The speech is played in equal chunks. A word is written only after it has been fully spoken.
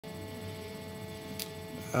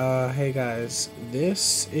Hey guys,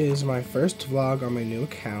 this is my first vlog on my new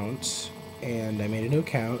account, and I made a new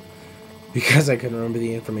account because I couldn't remember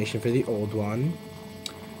the information for the old one.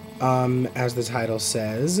 As the title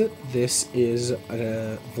says, this is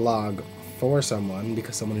a vlog for someone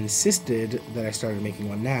because someone insisted that I started making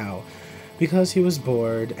one now because he was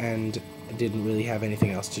bored and didn't really have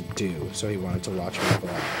anything else to do, so he wanted to watch my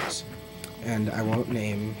vlogs. And I won't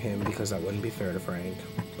name him because that wouldn't be fair to Frank,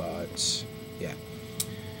 but yeah.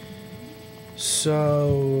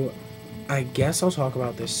 So, I guess I'll talk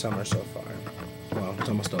about this summer so far. Well, it's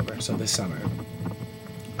almost over, so this summer.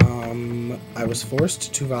 I was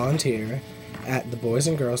forced to volunteer at the Boys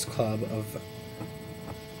and Girls Club of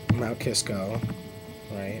Mount Kisco,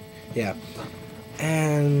 right? Yeah.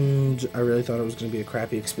 And I really thought it was going to be a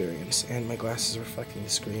crappy experience, and my glasses are reflecting the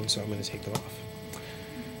screen, so I'm going to take them off.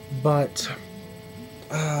 But,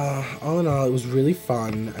 all in all, it was really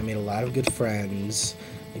fun. I made a lot of good friends,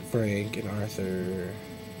 like Frank and Arthur,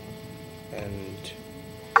 and,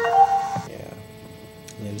 yeah,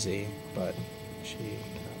 Lindsay, but she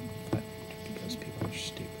got fired because people are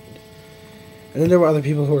stupid. And then there were other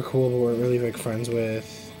people who were cool but weren't really, like, friends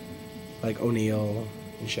with, like O'Neill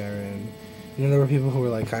and Sharon. And then there were people who were,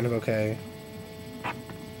 like, kind of okay,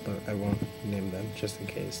 but I won't name them just in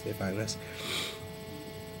case they find this.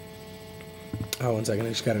 Oh, 1 second, I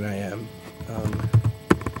just got an IM.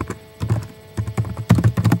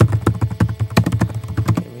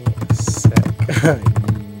 Give me a sec.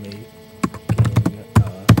 I'm making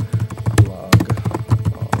a vlog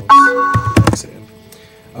soon.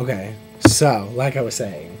 Okay, so, like I was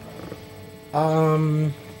saying,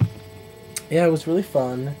 yeah, it was really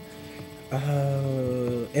fun.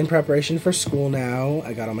 In preparation for school now,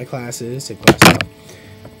 I got all my classes, take class out.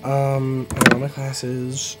 I got all my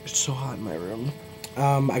classes. It's so hot in my room.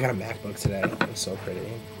 I got a MacBook today. It's so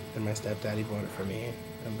pretty. And my stepdaddy bought it for me.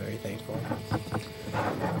 I'm very thankful.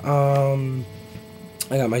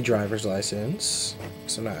 I got my driver's license.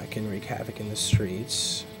 So now I can wreak havoc in the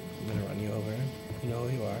streets. I'm gonna run you over. You know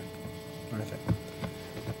who you are. Arthur.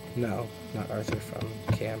 No, not Arthur from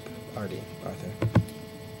Camp Artie. Arthur.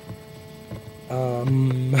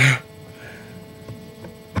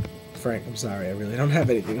 Frank, I'm sorry, I really don't have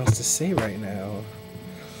anything else to say right now.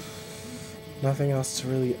 Nothing else to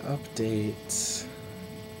really update.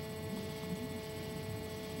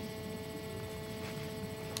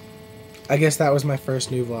 I guess that was my first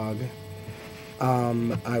new vlog.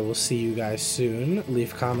 I will see you guys soon.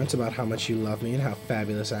 Leave comments about how much you love me and how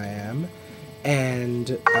fabulous I am.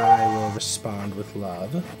 And I will respond with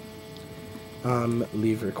love.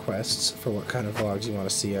 Leave requests for what kind of vlogs you want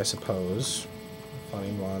to see, I suppose.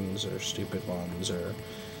 Funny ones or stupid ones or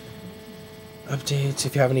updates.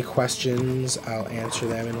 If you have any questions, I'll answer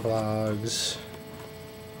them in vlogs.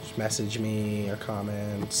 Just message me or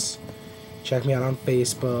comments. Check me out on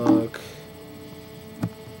Facebook.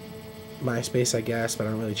 MySpace, I guess, but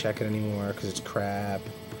I don't really check it anymore because it's crap.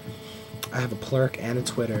 I have a Plurk and a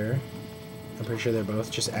Twitter. I'm pretty sure they're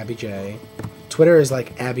both just Abby J. Twitter is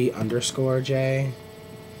like Abby_J.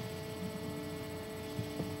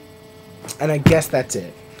 And I guess that's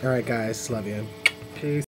it. Alright guys, love you. Peace.